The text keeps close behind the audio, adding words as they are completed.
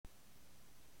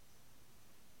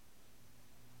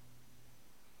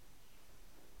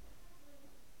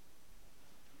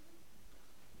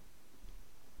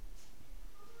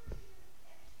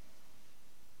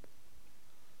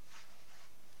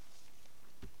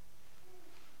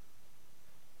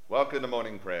Welcome to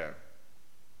morning prayer.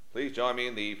 Please join me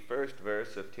in the first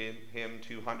verse of hymn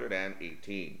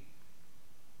 218.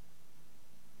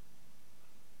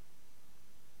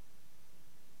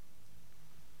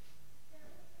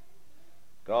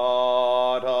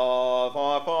 God of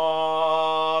our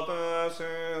fathers,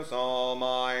 is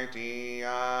almighty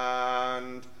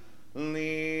and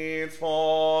leads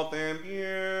forth in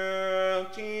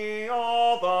beauty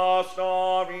all the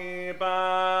starry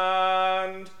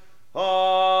band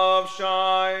of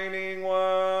shining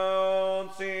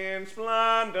worlds in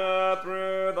splendor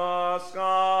through the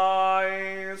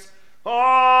skies.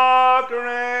 Our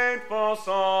grateful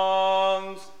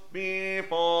songs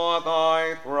before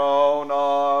thy throne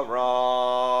arise.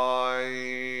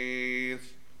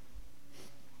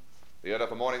 The order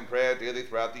for morning prayer daily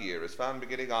throughout the year is found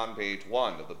beginning on page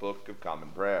 1 of the Book of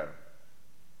Common Prayer.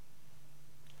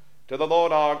 To the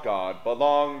Lord our God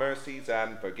belong mercies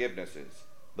and forgivenesses,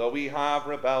 though we have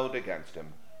rebelled against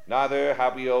him. Neither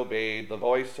have we obeyed the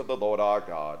voice of the Lord our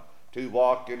God, to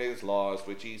walk in his laws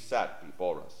which he set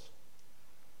before us.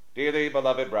 Dearly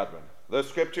beloved brethren, the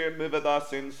Scripture moveth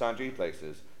us in sundry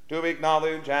places to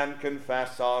acknowledge and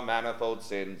confess our manifold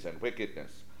sins and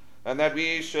wickedness, and that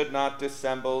we should not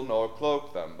dissemble nor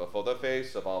cloak them before the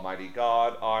face of Almighty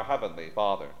God, our heavenly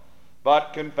Father,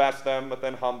 but confess them with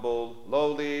an humble,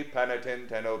 lowly,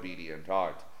 penitent, and obedient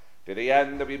heart, to the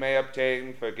end that we may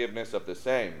obtain forgiveness of the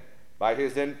same by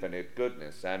his infinite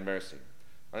goodness and mercy.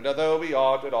 And although we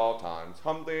ought at all times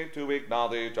humbly to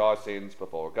acknowledge our sins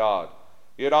before God,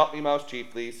 yet ought we most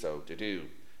chiefly so to do,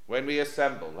 when we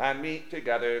assemble and meet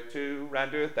together to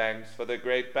render thanks for the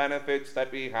great benefits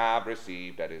that we have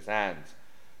received at his hands,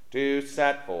 to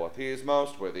set forth his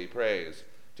most worthy praise,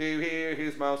 to hear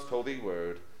his most holy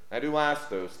word, and to ask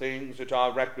those things which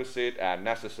are requisite and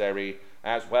necessary,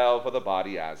 as well for the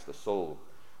body as the soul.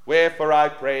 Wherefore I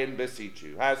pray and beseech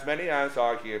you, as many as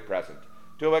are here present,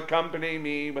 to accompany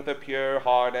me with a pure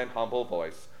heart and humble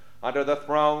voice, under the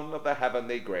throne of the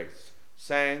heavenly grace,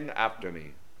 saying after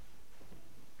me.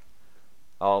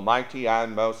 Almighty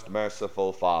and most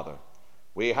merciful Father,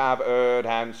 we have erred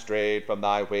and strayed from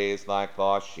thy ways like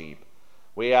lost sheep.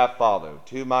 We have followed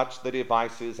too much the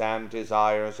devices and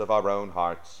desires of our own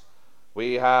hearts.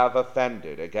 We have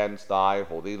offended against thy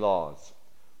holy laws.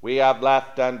 We have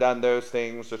left and done those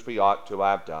things which we ought to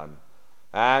have done,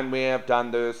 and we have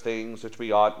done those things which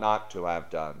we ought not to have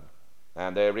done,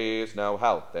 and there is no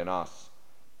help in us.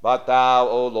 But thou,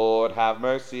 O Lord, have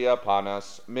mercy upon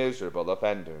us, miserable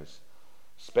offenders.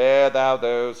 Spare thou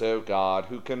those, O God,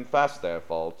 who confess their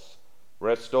faults.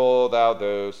 Restore thou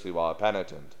those who are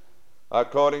penitent,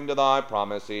 according to thy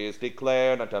promises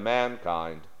declared unto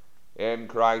mankind, in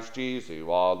Christ Jesus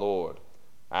our Lord.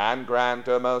 And grant,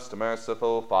 O most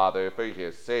merciful Father, for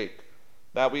his sake,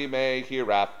 that we may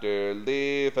hereafter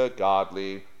live a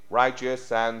godly, righteous,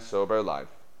 and sober life,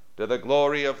 to the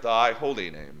glory of thy holy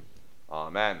name.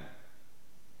 Amen.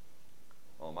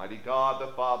 Almighty God,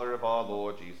 the Father of our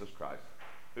Lord Jesus Christ,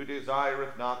 who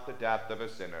desireth not the death of a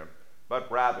sinner, but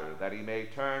rather that he may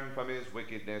turn from his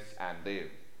wickedness and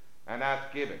live, and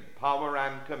hath given power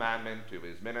and commandment to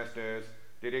his ministers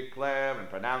to declare and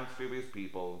pronounce to his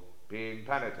people, being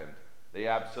penitent, the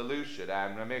absolution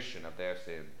and remission of their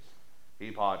sins.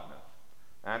 He pardoneth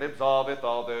and absolveth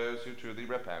all those who truly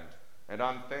repent and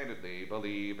unfeignedly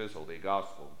believe his holy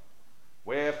gospel.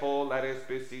 Wherefore let us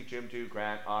beseech him to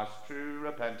grant us true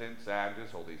repentance and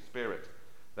his Holy Spirit,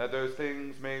 that those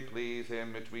things may please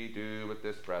him which we do at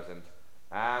this present,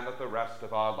 and that the rest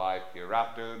of our life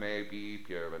hereafter may be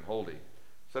pure and holy,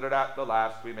 so that at the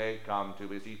last we may come to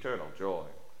his eternal joy,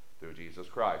 through Jesus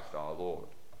Christ our Lord.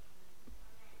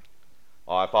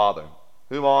 Our Father,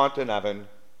 who art in heaven,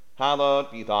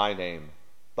 hallowed be thy name.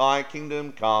 Thy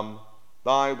kingdom come,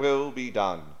 thy will be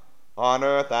done, on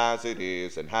earth as it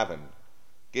is in heaven.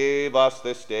 Give us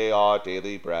this day our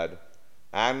daily bread,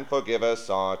 and forgive us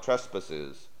our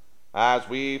trespasses, as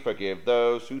we forgive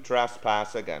those who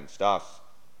trespass against us.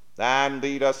 And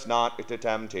lead us not into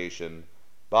temptation,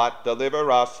 but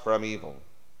deliver us from evil.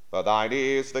 For thine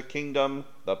is the kingdom,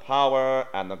 the power,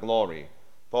 and the glory,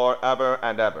 for ever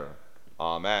and ever.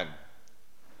 Amen.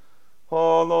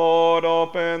 O Lord,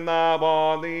 open thou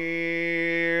our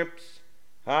lips,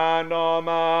 and our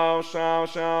mouth shall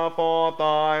shout forth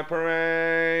thy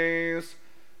praise.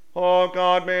 O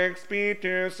God, make speed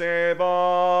to save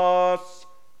us.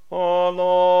 O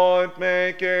Lord,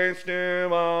 make haste to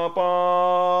help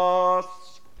us.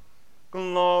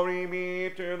 Glory be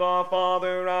to the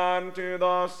Father, and to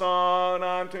the Son,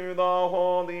 and to the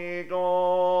Holy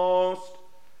Ghost,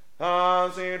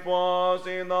 as it was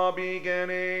in the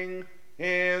beginning,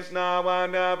 is now,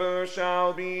 and ever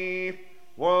shall be,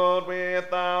 world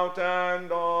without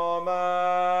end.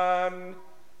 Amen.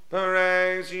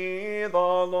 Praise ye the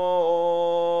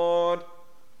Lord.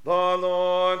 The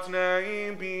Lord's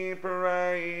name be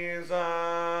praised.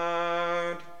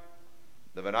 The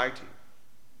Venite.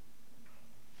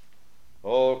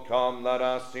 O come, let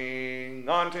us sing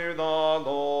unto the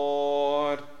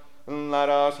Lord. Let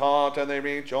us heartily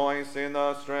rejoice in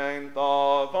the strength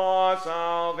of our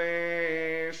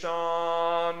salvation.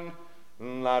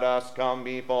 Let us come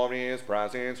before his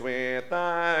presence with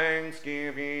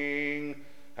thanksgiving,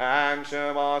 and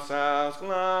show ourselves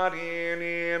glad in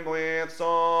him with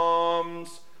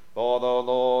psalms. For the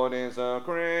Lord is a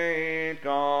great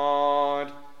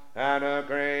God, and a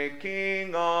great King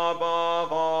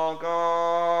above all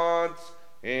gods.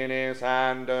 In his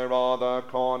hand are all the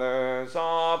corners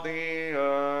of the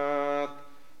earth,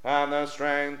 and the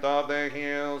strength of the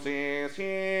hills is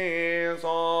his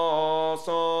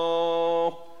also.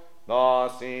 The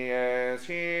sea is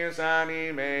his, and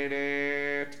he made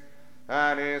it,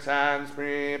 and his hands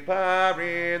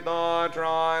prepared the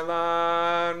dry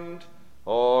land.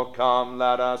 O come,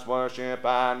 let us worship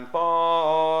and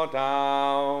fall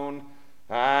down,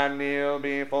 and kneel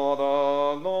before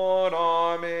the Lord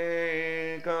our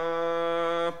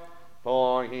Maker.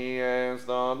 For he is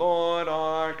the Lord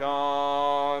our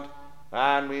God,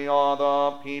 and we are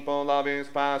the people of his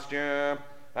pasture,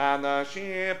 and the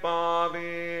sheep of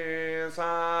his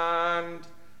hand.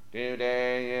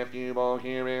 Today, if you will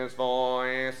hear his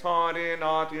voice, harden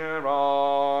not your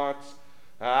hearts,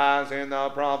 as in the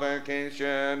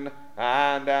provocation,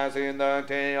 and as in the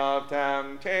day of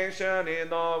temptation in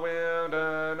the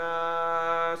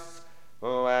wilderness,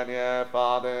 when your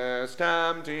fathers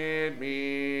tempted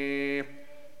me,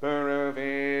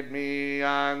 proved me,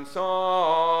 and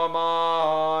saw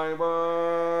my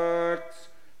works.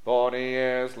 40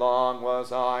 years long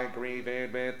was I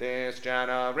grieved with this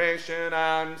generation,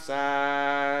 and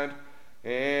said,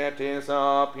 it is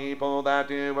a people that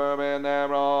do err in their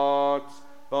hearts,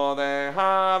 for they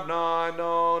have not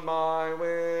known my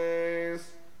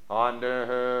ways, under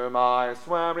whom I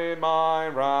swear in my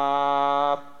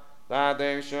wrath, that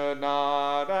they should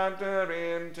not enter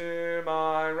into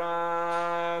my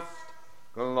rest.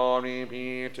 Glory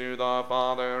be to the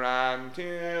Father, and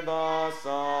to the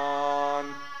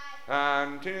Son,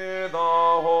 and to the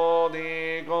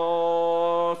Holy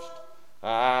Ghost,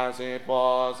 as it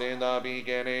was in the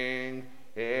beginning,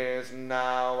 is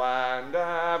now, and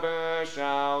ever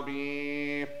shall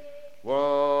be,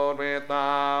 world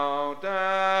without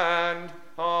end.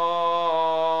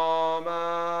 Amen.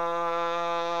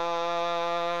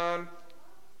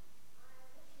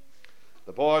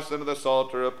 The portion of the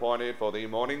Psalter appointed for the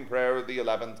morning prayer of the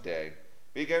 11th day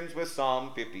begins with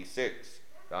Psalm 56,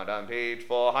 found on page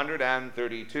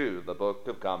 432, the Book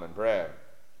of Common Prayer.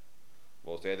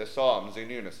 We'll say the Psalms in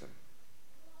unison.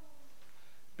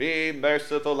 Be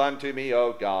merciful unto me,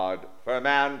 O God, for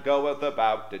man goeth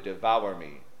about to devour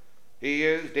me. He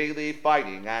is daily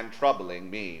fighting and troubling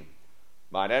me.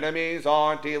 Mine enemies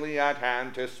are daily at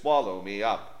hand to swallow me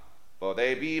up. For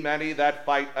they be many that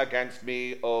fight against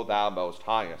me, O thou most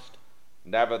highest.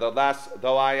 Nevertheless,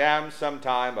 though I am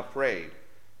sometime afraid,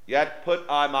 yet put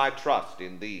I my trust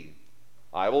in thee.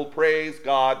 I will praise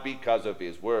God because of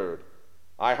his word.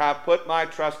 I have put my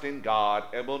trust in God,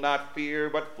 and will not fear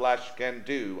what flesh can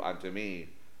do unto me.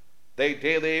 They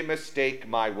daily mistake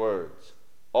my words.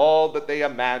 All that they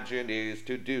imagine is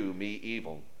to do me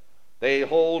evil. They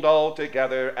hold all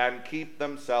together, and keep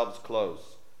themselves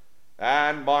close,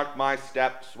 and mark my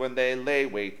steps when they lay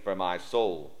wait for my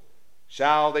soul.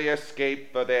 Shall they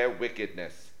escape for their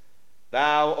wickedness?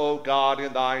 Thou, O God,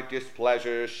 in thy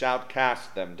displeasure shalt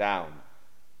cast them down.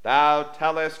 Thou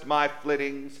tellest my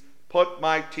flittings, put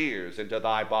my tears into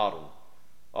thy bottle.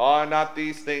 Are not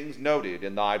these things noted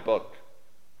in thy book?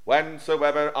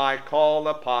 Whensoever I call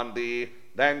upon thee,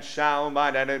 then shall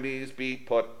mine enemies be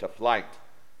put to flight.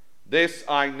 This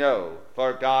I know,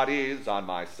 for God is on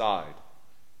my side.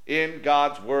 In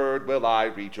God's word will I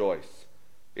rejoice.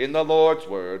 In the Lord's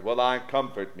word will I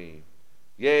comfort me.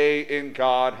 Yea, in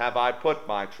God have I put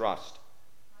my trust.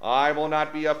 I will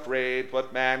not be afraid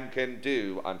what man can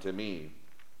do unto me.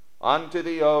 Unto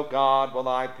thee, O God, will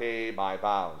I pay my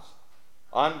vows.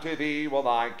 Unto thee will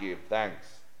I give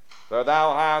thanks. For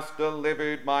thou hast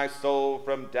delivered my soul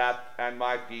from death, and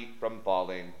my feet from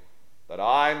falling, that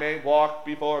I may walk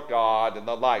before God in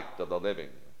the light of the living.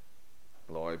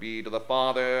 Glory be to the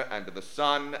Father, and to the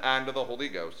Son, and to the Holy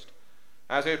Ghost,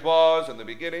 as it was in the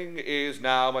beginning, is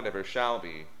now, and ever shall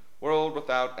be, world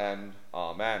without end.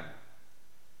 Amen.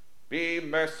 Be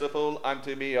merciful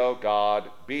unto me, O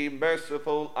God, be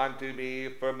merciful unto me,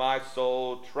 for my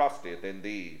soul trusteth in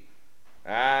thee.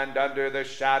 And under the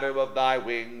shadow of thy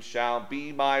wings shall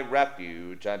be my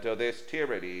refuge until this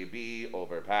tyranny be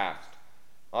overpast.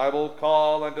 I will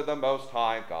call unto the Most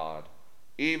High God,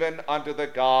 even unto the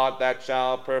God that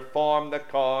shall perform the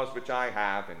cause which I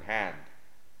have in hand.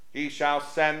 He shall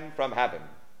send from heaven,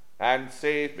 and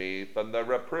save me from the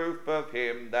reproof of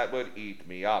him that would eat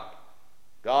me up.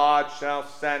 God shall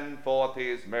send forth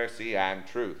his mercy and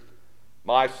truth.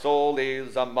 My soul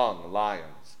is among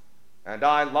lions, and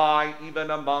I lie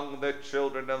even among the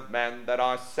children of men that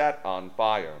are set on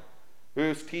fire,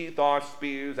 whose teeth are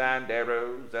spears and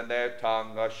arrows, and their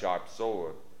tongue a sharp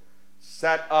sword.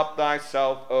 Set up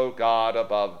thyself, O God,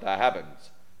 above the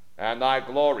heavens, and thy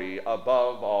glory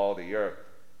above all the earth.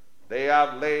 They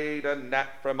have laid a net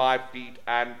for my feet,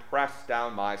 and pressed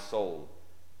down my soul.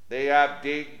 They have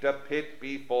digged a pit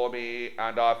before me,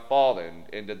 and are fallen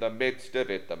into the midst of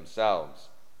it themselves.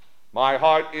 My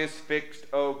heart is fixed,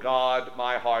 O God,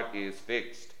 my heart is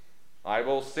fixed. I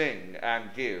will sing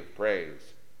and give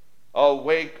praise.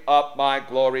 Awake up, my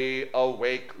glory,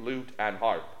 awake, lute and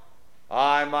harp.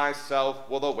 I myself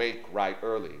will awake right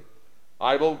early.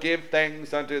 I will give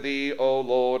thanks unto thee, O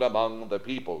Lord, among the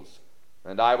peoples,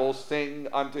 and I will sing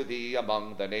unto thee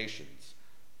among the nations.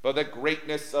 For the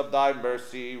greatness of thy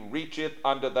mercy reacheth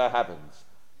unto the heavens,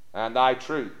 and thy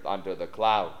truth unto the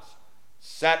clouds.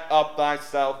 Set up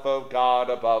thyself, O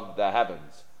God, above the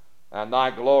heavens, and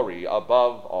thy glory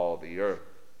above all the earth.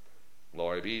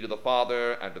 Glory be to the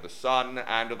Father, and to the Son,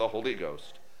 and to the Holy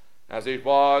Ghost, as it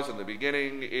was in the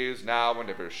beginning, is now, and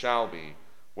ever shall be,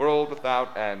 world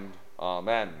without end.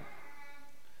 Amen.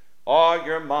 Are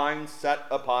your minds set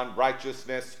upon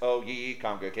righteousness, O ye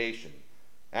congregation?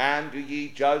 And do ye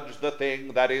judge the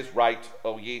thing that is right,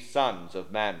 O ye sons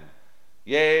of men?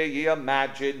 Yea, ye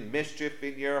imagine mischief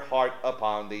in your heart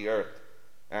upon the earth,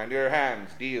 and your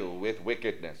hands deal with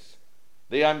wickedness.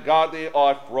 The ungodly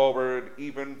are froward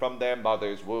even from their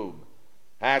mother's womb.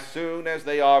 As soon as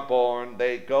they are born,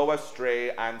 they go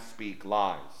astray and speak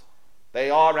lies. They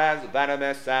are as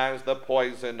venomous as the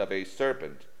poison of a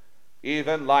serpent,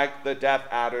 even like the deaf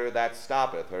adder that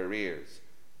stoppeth her ears,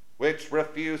 which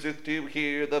refuseth to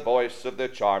hear the voice of the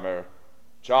charmer.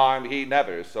 Charm he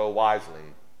never so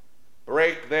wisely.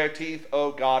 Break their teeth,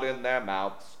 O God, in their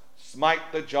mouths.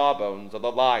 Smite the jawbones of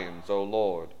the lions, O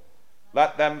Lord.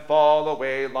 Let them fall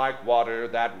away like water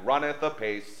that runneth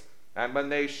apace, and when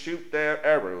they shoot their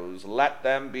arrows, let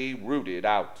them be rooted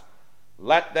out.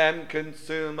 Let them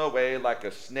consume away like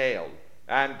a snail,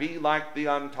 and be like the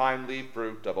untimely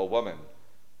fruit of a woman.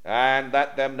 And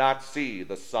let them not see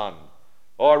the sun,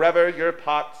 or ever your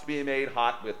pots be made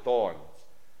hot with thorns.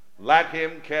 Let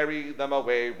him carry them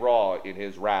away raw in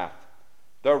his wrath.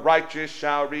 The righteous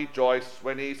shall rejoice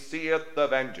when he seeth the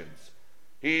vengeance.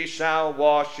 He shall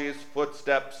wash his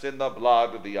footsteps in the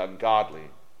blood of the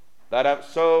ungodly,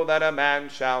 so that a man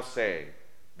shall say,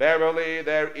 Verily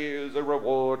there is a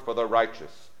reward for the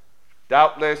righteous.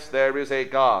 Doubtless there is a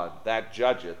God that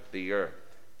judgeth the earth.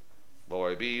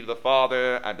 Glory be to the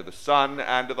Father, and to the Son,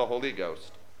 and to the Holy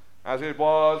Ghost, as it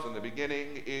was in the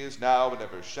beginning, is now, and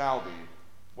ever shall be,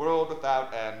 world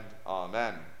without end.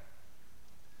 Amen.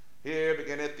 Here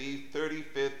beginneth the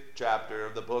 35th chapter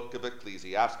of the book of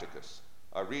Ecclesiasticus,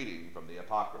 a reading from the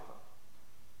Apocrypha.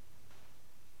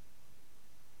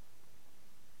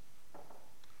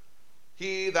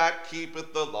 He that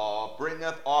keepeth the law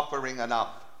bringeth offering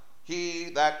enough.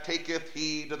 He that taketh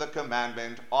heed to the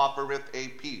commandment offereth a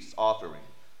peace offering.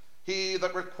 He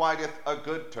that requiteth a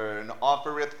good turn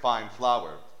offereth fine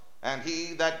flour, and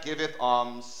he that giveth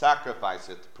alms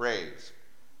sacrificeth praise.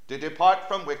 To depart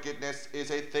from wickedness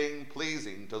is a thing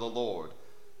pleasing to the Lord,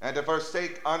 and to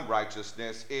forsake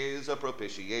unrighteousness is a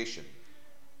propitiation.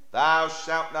 Thou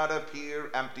shalt not appear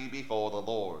empty before the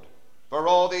Lord, for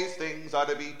all these things are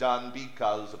to be done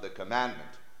because of the commandment.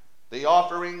 The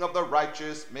offering of the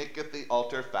righteous maketh the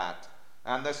altar fat,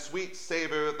 and the sweet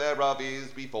savor thereof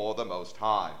is before the Most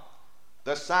High.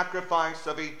 The sacrifice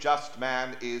of a just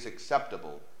man is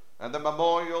acceptable, and the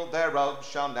memorial thereof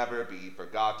shall never be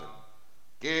forgotten.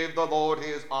 Give the Lord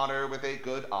his honor with a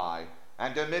good eye,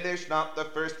 and diminish not the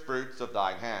first fruits of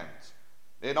thine hands.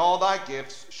 In all thy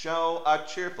gifts show a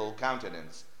cheerful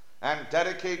countenance, and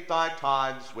dedicate thy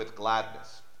tithes with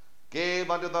gladness. Give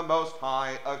unto the Most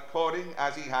High according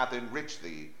as he hath enriched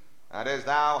thee, and as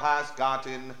thou hast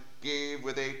gotten, give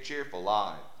with a cheerful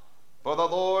eye. For the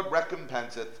Lord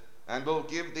recompenseth, and will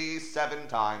give thee 7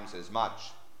 times as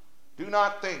much. Do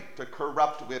not think to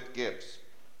corrupt with gifts,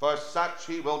 for such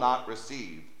he will not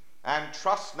receive, and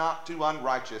trust not to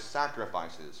unrighteous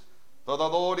sacrifices, For the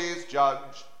Lord is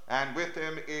judge, and with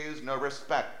him is no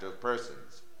respect of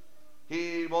persons.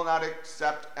 He will not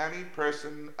accept any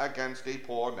person against a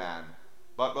poor man,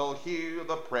 but will hear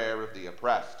the prayer of the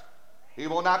oppressed. He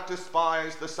will not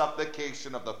despise the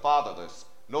supplication of the fatherless,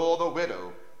 nor the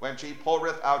widow, when she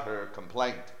poureth out her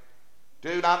complaint.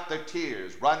 Do not the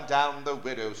tears run down the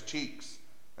widow's cheeks,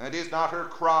 and is not her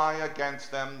cry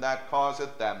against them that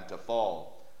causeth them to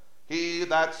fall? He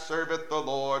that serveth the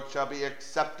Lord shall be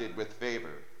accepted with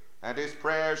favor, and his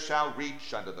prayer shall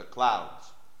reach unto the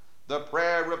clouds. The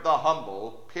prayer of the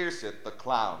humble pierceth the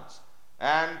clouds,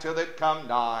 and till it come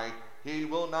nigh, he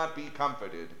will not be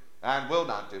comforted, and will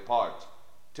not depart,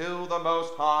 till the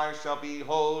Most High shall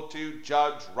behold to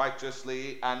judge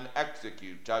righteously and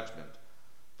execute judgment.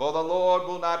 For the Lord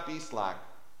will not be slack,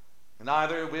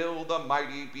 neither will the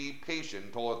mighty be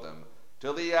patient toward them,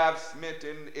 till he have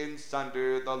smitten in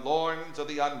sunder the loins of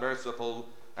the unmerciful,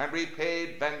 and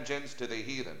repaid vengeance to the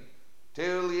heathen,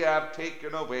 till he have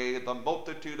taken away the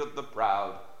multitude of the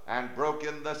proud, and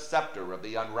broken the scepter of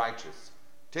the unrighteous,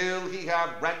 till he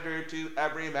have rendered to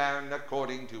every man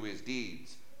according to his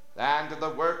deeds, and to the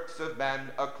works of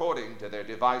men according to their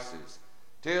devices,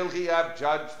 till he have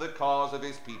judged the cause of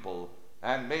his people,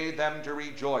 and made them to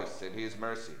rejoice in his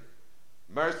mercy.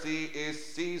 Mercy is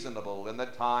seasonable in the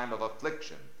time of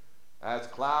affliction, as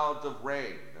clouds of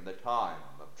rain in the time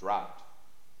of drought.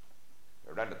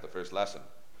 There endeth the first lesson.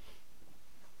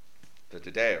 The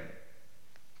Te Deum.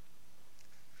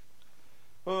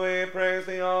 We praise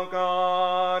thee, O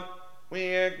God. We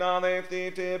acknowledge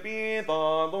thee to be the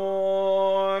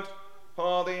Lord.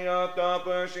 All the earth doth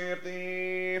worship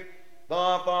thee,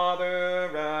 the Father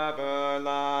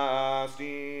everlasting.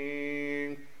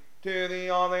 To thee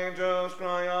all angels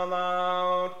cry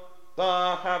aloud,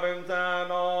 the heavens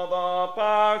and all the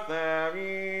powers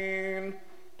therein.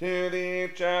 To thee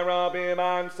cherubim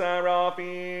and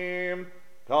seraphim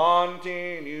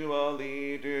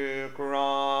continually do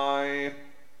cry,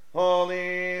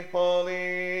 Holy,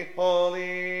 holy,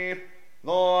 holy,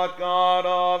 Lord God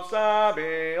of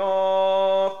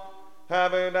Sabaoth.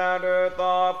 Heaven and earth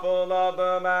are full of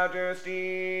the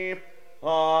majesty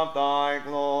of thy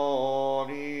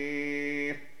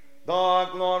glory. The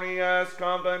glorious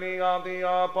company of the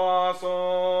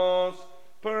apostles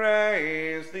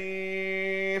praise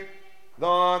thee.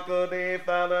 The goodly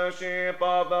fellowship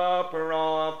of the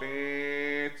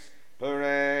prophets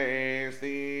praise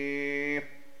thee.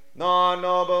 The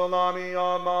noble army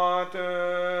of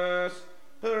martyrs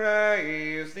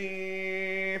praise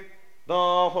thee.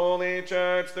 The holy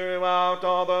church throughout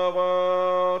all the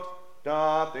world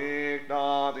doth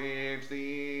acknowledge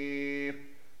thee.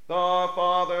 The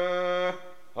Father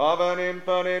of an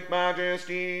infinite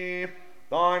majesty,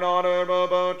 thine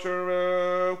honorable,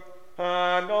 true,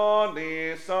 and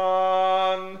only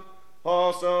Son,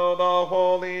 also the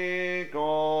Holy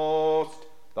Ghost,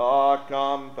 the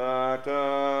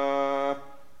Comforter.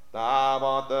 Thou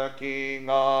art the King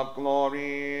of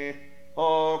glory,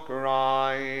 O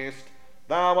Christ.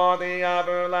 Thou art the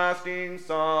everlasting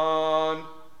Son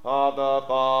of the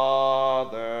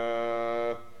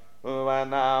Father, when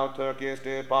thou tookest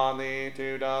upon thee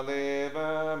to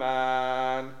deliver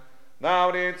man,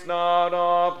 thou didst not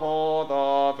uphold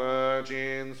the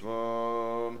Virgin's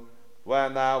womb.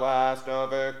 When thou hast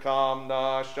overcome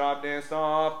the sharpness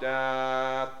of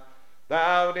death,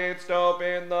 thou didst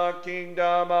open the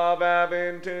kingdom of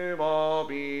heaven to all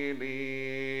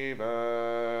believers.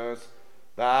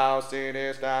 Thou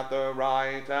sittest at the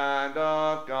right hand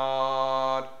of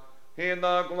God, in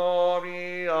the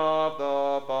glory of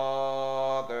the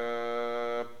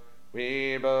Father.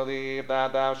 We believe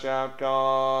that thou shalt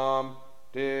come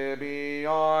to be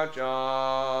our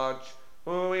judge.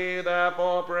 We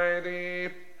therefore pray thee,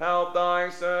 help thy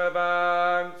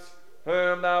servants,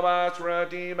 whom thou hast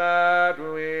redeemed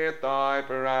with thy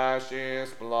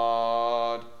precious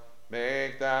blood.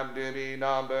 Make them to be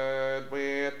numbered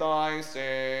with thy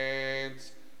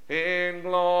saints in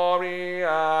glory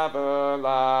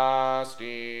everlasting.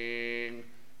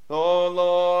 O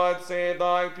Lord, save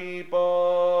thy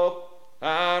people,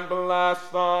 and bless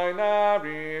thine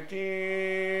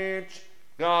heritage.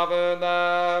 Govern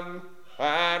them,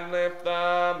 and lift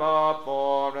them up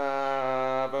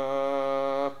forever.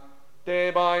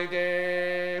 Day by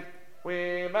day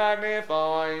we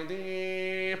magnify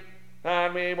thee,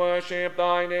 and we worship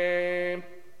thy name,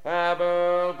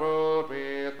 ever world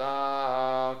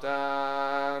without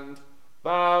end.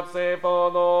 Vouchsafe, O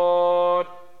Lord,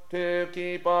 to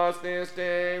keep us this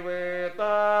day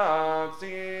without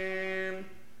sin.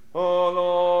 O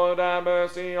Lord, have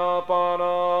mercy upon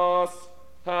us.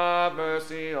 Have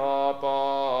mercy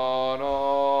upon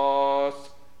us.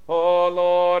 O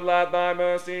Lord, let thy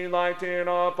mercy lighten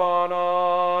upon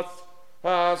us,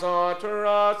 as our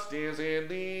trust is in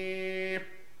thee.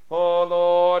 O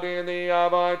Lord, in thee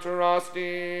have I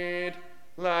trusted.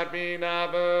 Let me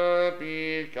never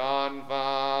be confounded.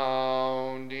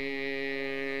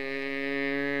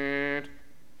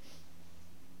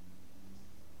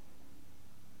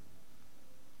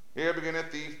 Here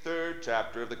beginneth the 3rd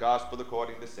chapter of the Gospel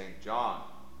according to St. John.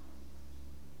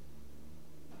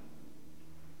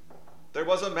 There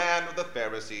was a man of the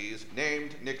Pharisees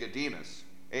named Nicodemus,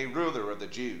 a ruler of the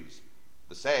Jews.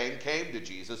 The same came to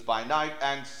Jesus by night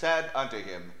and said unto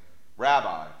him,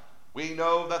 Rabbi, we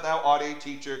know that thou art a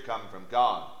teacher come from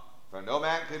God, for no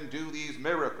man can do these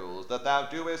miracles that thou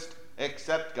doest,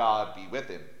 except God be with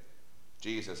him.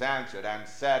 Jesus answered and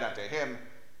said unto him,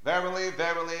 Verily,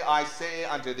 verily, I say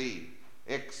unto thee,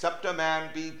 except a man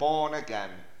be born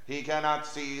again, he cannot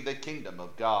see the kingdom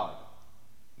of God.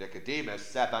 Nicodemus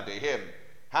saith unto him,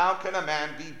 How can a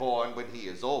man be born when he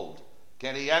is old?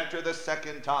 Can he enter the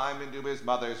second time into his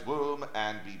mother's womb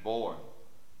and be born?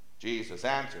 Jesus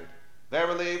answered,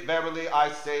 Verily, verily,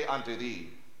 I say unto thee,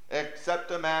 except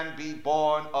a man be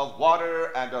born of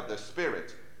water and of the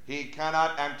Spirit, he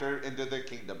cannot enter into the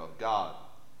kingdom of God.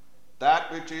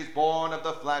 That which is born of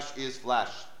the flesh is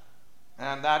flesh,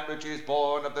 and that which is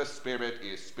born of the Spirit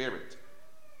is spirit.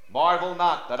 Marvel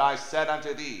not that I said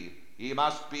unto thee, Ye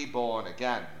must be born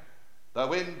again. The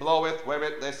wind bloweth where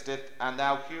it listeth, and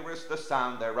thou hearest the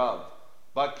sound thereof,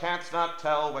 but canst not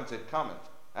tell whence it cometh,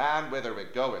 and whither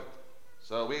it goeth.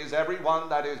 So is every one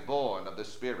that is born of the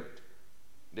Spirit.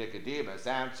 Nicodemus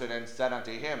answered and said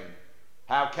unto him,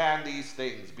 How can these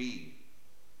things be?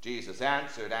 Jesus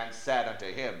answered and said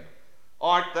unto him,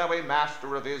 Art thou a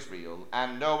master of Israel,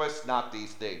 and knowest not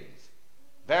these things?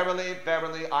 Verily,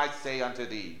 verily, I say unto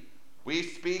thee, we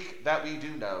speak that we do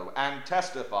know, and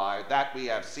testify that we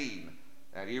have seen,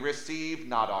 and ye receive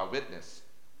not our witness.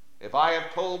 If I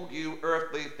have told you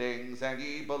earthly things, and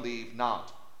ye believe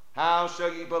not, how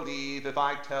shall ye believe if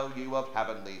I tell you of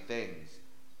heavenly things?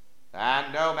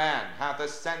 And no man hath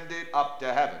ascended up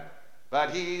to heaven,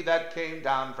 but he that came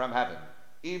down from heaven,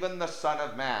 even the Son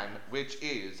of Man which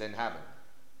is in heaven.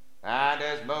 And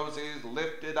as Moses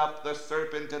lifted up the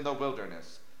serpent in the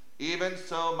wilderness, even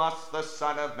so must the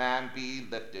Son of Man be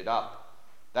lifted up,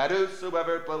 that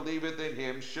whosoever believeth in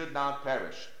him should not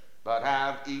perish, but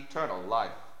have eternal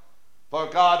life. For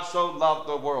God so loved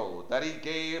the world, that he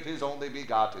gave his only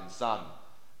begotten Son,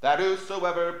 that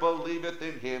whosoever believeth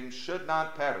in him should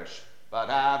not perish, but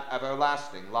have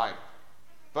everlasting life.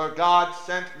 For God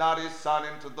sent not his Son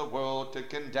into the world to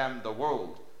condemn the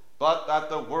world, but that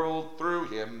the world through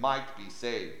him might be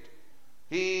saved.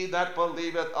 He that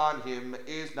believeth on him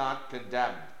is not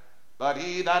condemned, but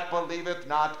he that believeth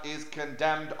not is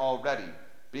condemned already,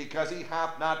 because he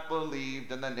hath not believed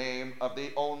in the name of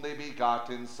the only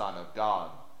begotten Son of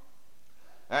God.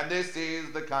 And this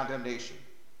is the condemnation,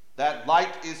 that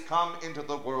light is come into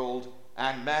the world,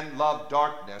 and men love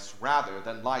darkness rather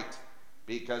than light,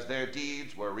 because their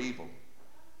deeds were evil.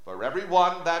 For every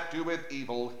one that doeth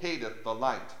evil hateth the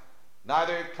light,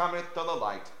 neither cometh to the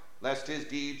light, lest his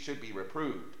deeds should be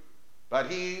reproved. But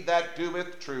he that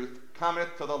doeth truth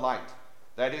cometh to the light,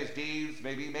 that his deeds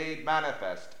may be made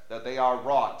manifest, that they are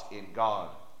wrought in God.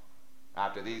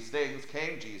 After these things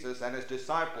came Jesus and his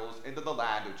disciples into the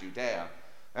land of Judea,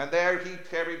 and there he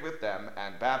tarried with them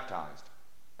and baptized.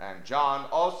 And John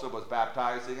also was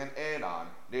baptizing in Aenon,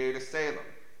 near to Salem,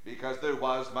 because there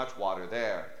was much water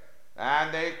there.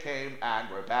 And they came and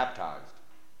were baptized,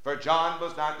 for John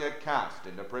was not yet cast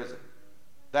into prison.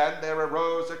 Then there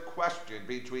arose a question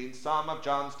between some of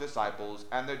John's disciples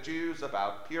and the Jews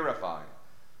about purifying.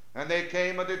 And they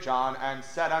came unto John and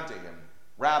said unto him,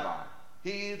 Rabbi,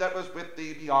 he that was with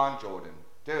thee beyond Jordan,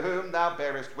 to whom thou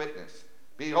bearest witness,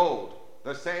 behold,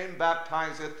 the same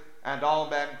baptizeth, and all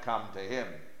men come to him.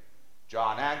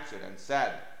 John answered and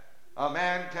said, A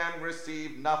man can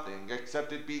receive nothing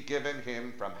except it be given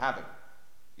him from heaven.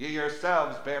 Ye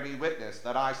yourselves bear me witness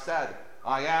that I said,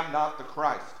 I am not the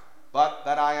Christ, but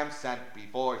that I am sent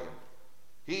before him.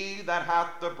 He that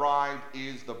hath the bride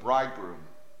is the bridegroom,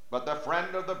 but the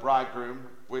friend of the bridegroom,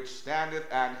 which standeth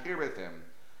and heareth him,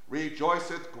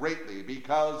 rejoiceth greatly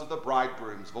because of the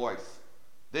bridegroom's voice.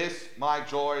 This my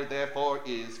joy therefore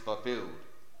is fulfilled.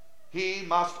 He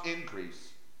must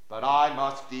increase, but I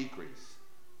must decrease.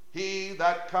 He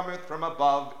that cometh from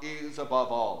above is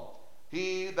above all.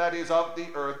 He that is of the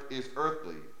earth is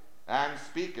earthly, and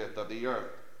speaketh of the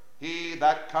earth. He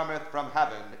that cometh from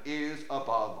heaven is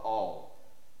above all.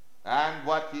 And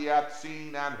what he hath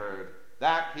seen and heard,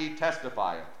 that he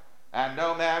testifieth, and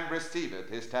no man receiveth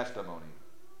his testimony.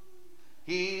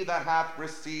 He that hath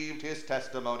received his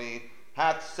testimony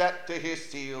hath set to his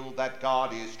seal that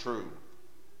God is true.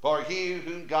 For he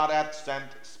whom God hath sent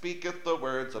speaketh the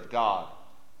words of God.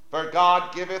 For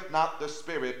God giveth not the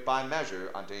Spirit by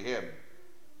measure unto him.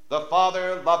 The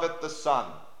Father loveth the Son,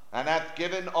 and hath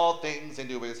given all things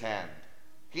into his hand.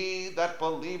 He that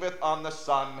believeth on the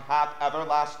Son hath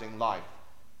everlasting life,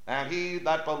 and he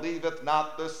that believeth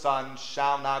not the Son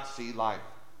shall not see life,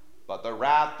 but the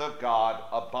wrath of God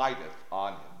abideth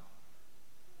on him.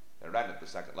 And read the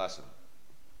second lesson.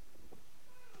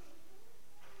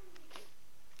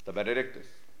 The Benedictus.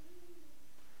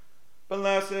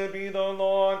 Blessed be the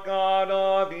Lord God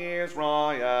of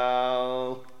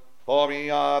Israel, for he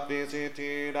hath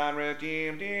visited and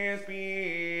redeemed his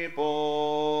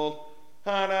people,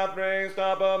 and hath raised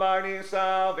up a mighty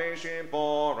salvation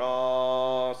for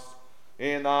us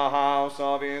in the house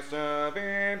of his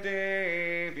servant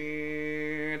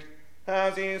David,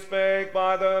 as he spake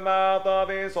by the mouth of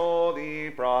his holy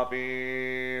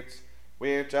prophets,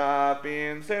 which have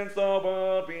been since the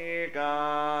world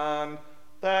began,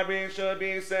 that we should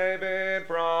be saved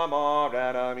from our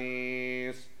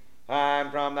enemies,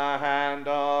 and from the hand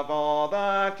of all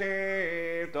that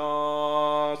hate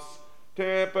us,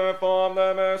 to perform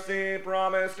the mercy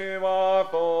promised to our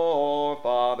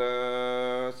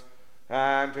forefathers,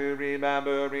 and to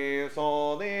remember his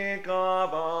holy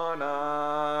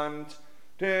covenant,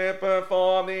 to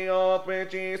perform the oath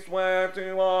which he sware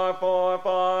to our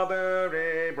forefather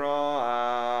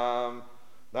Abraham,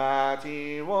 that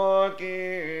he would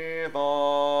give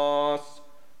us,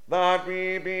 that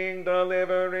we, being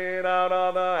delivered out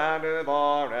of the hand of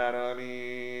our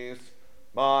enemies,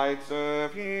 might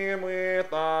serve him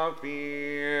without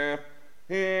fear,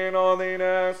 in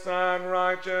holiness and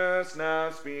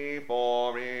righteousness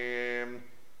before him,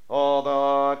 all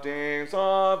the days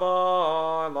of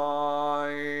our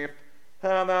life.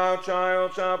 And thou,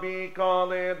 child, shalt be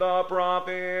called the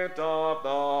prophet of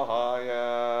the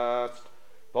highest.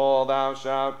 For thou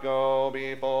shalt go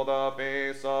before the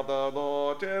face of the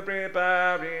Lord to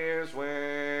prepare his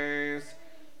ways,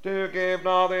 to give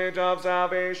knowledge of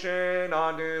salvation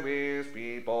unto his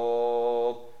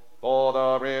people, for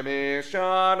the remission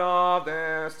of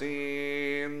their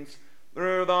sins,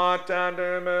 through the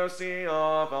tender mercy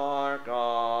of our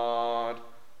God,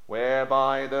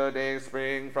 whereby the day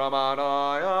spring from on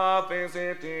high hath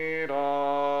visited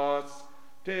us,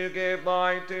 to give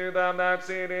light to them that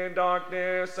sit in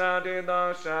darkness and in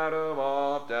the shadow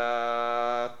of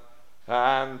death,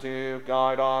 and to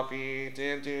guide our feet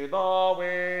into the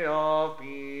way of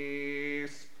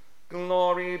peace.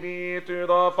 Glory be to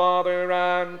the Father,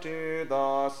 and to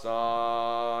the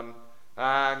Son,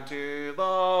 and to the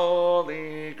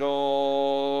Holy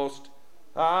Ghost,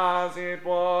 as it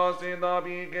was in the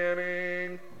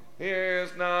beginning,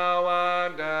 is now,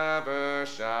 and ever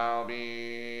shall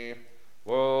be,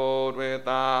 world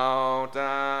without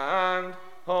end.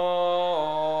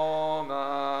 Amen.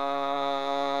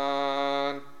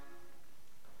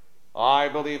 I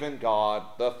believe in God,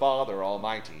 the Father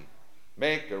Almighty,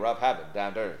 maker of heaven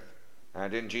and earth,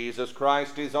 and in Jesus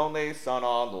Christ, his only Son,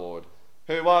 our Lord,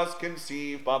 who was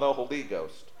conceived by the Holy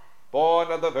Ghost,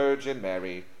 born of the Virgin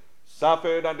Mary,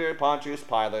 suffered under Pontius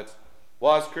Pilate,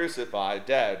 was crucified,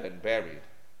 dead, and buried.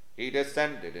 He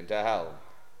descended into hell.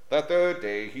 The third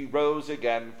day he rose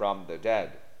again from the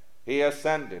dead. He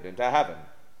ascended into heaven,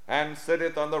 and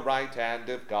sitteth on the right hand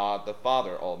of God the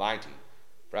Father Almighty.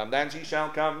 From thence he shall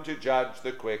come to judge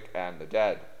the quick and the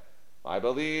dead. I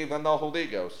believe in the Holy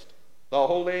Ghost, the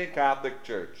Holy Catholic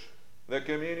Church, the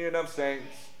communion of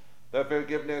saints, the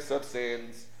forgiveness of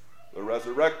sins, the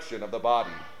resurrection of the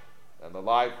body, and the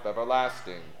life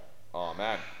everlasting.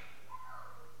 Amen.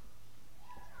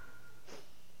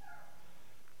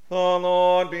 The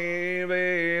Lord be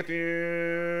with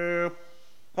you,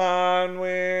 and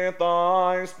with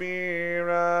thy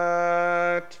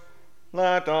spirit.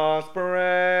 Let us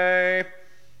pray.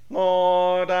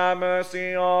 Lord, have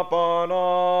mercy upon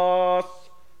us.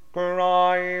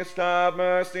 Christ, have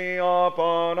mercy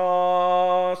upon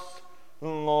us.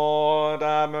 Lord,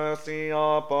 have mercy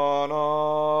upon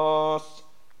us.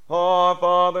 Our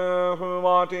Father, who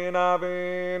art in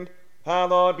heaven,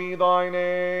 hallowed be thy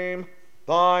name.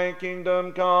 Thy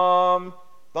kingdom come,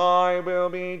 thy will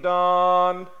be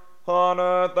done, on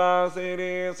earth as it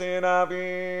is in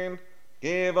heaven.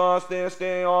 Give us this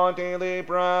day our daily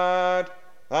bread,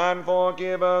 and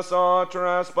forgive us our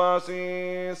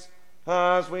trespasses,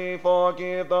 as we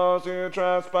forgive those who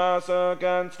trespass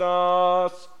against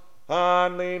us.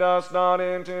 And lead us not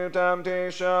into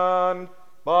temptation,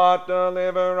 but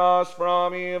deliver us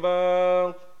from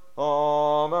evil.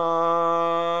 Amen.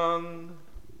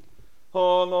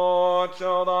 O Lord,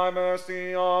 show thy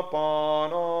mercy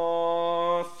upon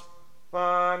us,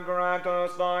 and grant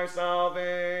us thy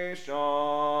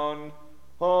salvation.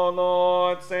 O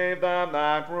Lord, save them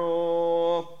that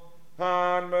rule,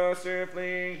 and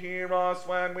mercifully hear us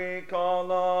when we call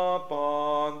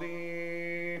upon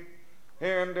thee.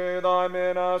 Endue thy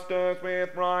ministers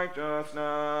with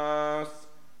righteousness,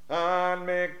 and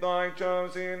make thy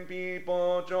chosen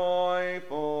people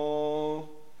joyful.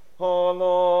 O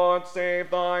Lord,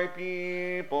 save thy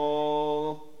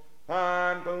people,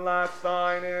 and bless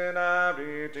thine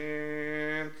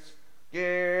inheritance.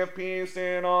 Give peace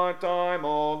in our time,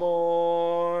 O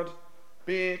Lord,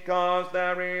 because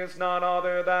there is none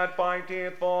other that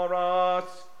fighteth for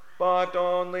us, but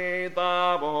only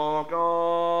thou, O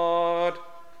God.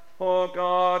 O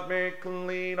God, make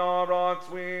clean our hearts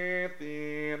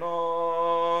within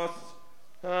us,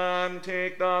 and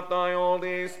take not thy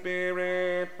Holy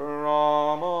Spirit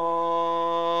from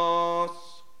us.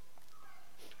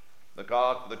 The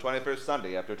God for the 21st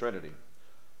Sunday after Trinity.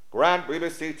 Grant, we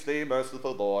beseech thee,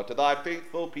 merciful Lord, to thy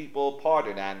faithful people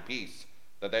pardon and peace,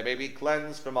 that they may be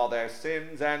cleansed from all their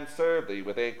sins and serve thee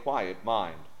with a quiet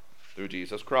mind. Through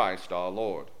Jesus Christ our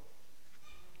Lord.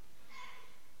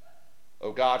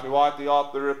 O God, who art the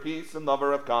author of peace and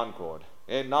lover of concord,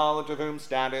 in knowledge of whom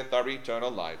standeth our eternal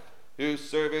life, whose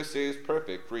service is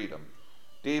perfect freedom,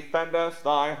 defend us,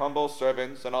 thy humble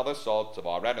servants, in all the assaults of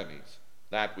our enemies,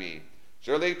 that we,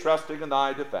 surely trusting in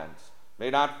thy defense, may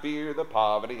not fear the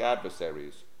power of any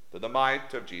adversaries, through the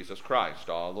might of Jesus Christ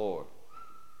our Lord.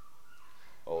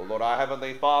 O Lord, our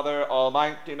heavenly Father,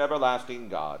 almighty and everlasting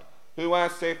God, who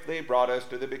hast safely brought us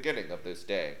to the beginning of this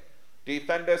day,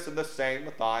 defend us in the same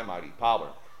with thy mighty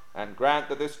power, and grant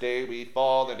that this day we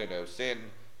fall into no sin,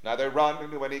 neither run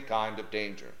into any kind of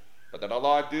danger, but that all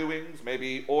our doings may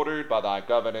be ordered by thy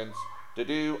governance, to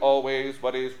do always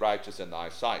what is righteous in thy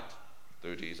sight,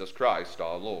 through Jesus Christ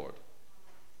our Lord.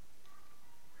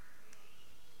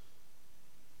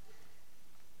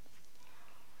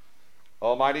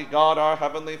 Almighty God, our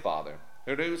heavenly Father,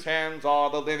 in whose hands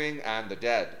are the living and the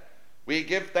dead, we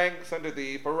give thanks unto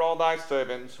thee for all thy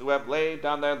servants who have laid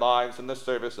down their lives in the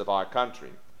service of our country.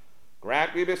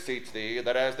 Grant, we beseech thee,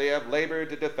 that as they have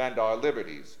labored to defend our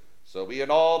liberties, so we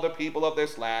and all the people of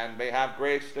this land may have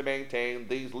grace to maintain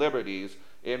these liberties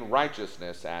in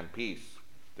righteousness and peace,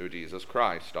 through Jesus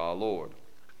Christ our Lord.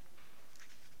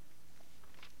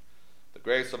 The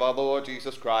grace of our Lord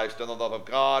Jesus Christ, and the love of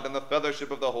God, and the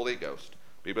fellowship of the Holy Ghost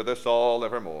be with us all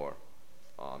evermore.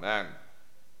 Amen.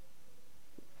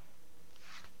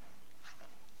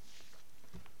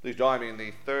 Please join me in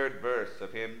the third verse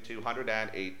of hymn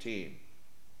 218.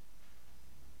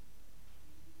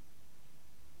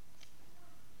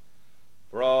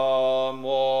 From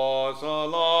war's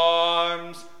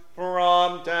alarms,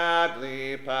 from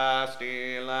deadly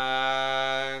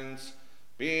pestilence,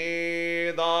 be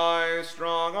thy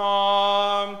strong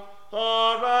arm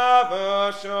our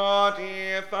ever sure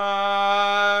defense,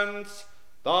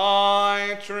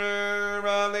 thy true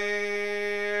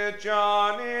religion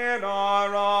in our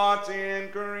hearts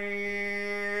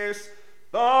increase,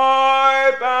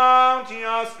 thy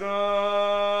bounteous good